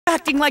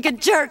acting like a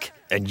jerk.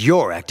 And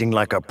you're acting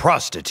like a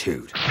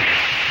prostitute.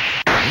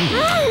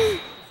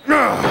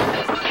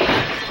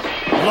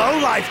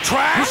 Low-life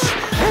trash!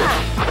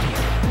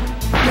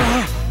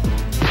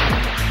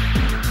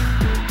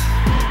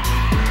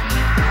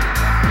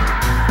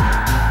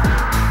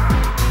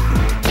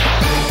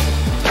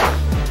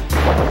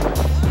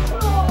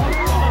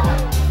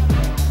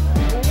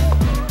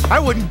 I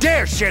wouldn't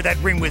dare share that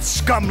ring with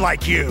scum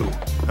like you!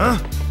 Huh?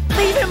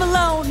 Leave him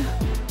alone!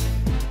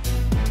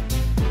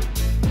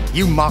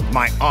 You mock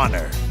my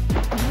honor.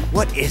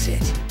 What is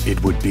it?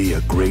 It would be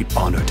a great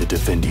honor to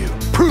defend you.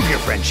 Prove your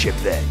friendship,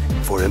 then.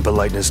 For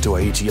impoliteness to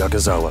Aichi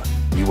Akazawa,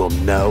 you will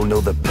now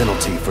know the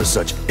penalty for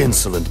such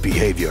insolent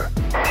behavior.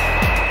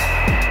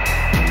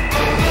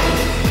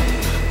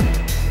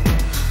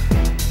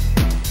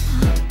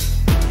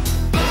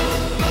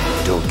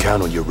 Don't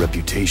count on your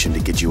reputation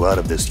to get you out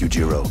of this,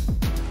 Yujiro.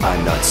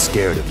 I'm not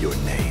scared of your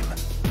name.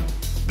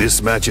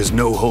 This match is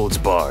no holds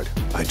barred.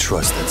 I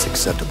trust that's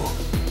acceptable.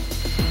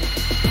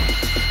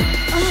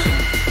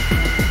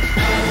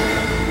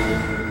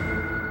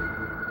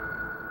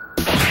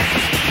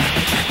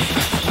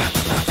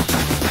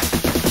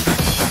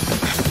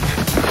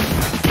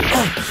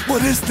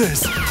 What is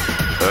this?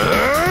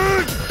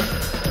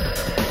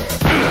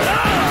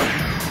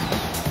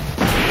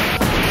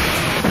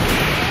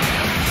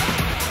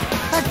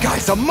 That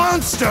guy's a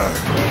monster!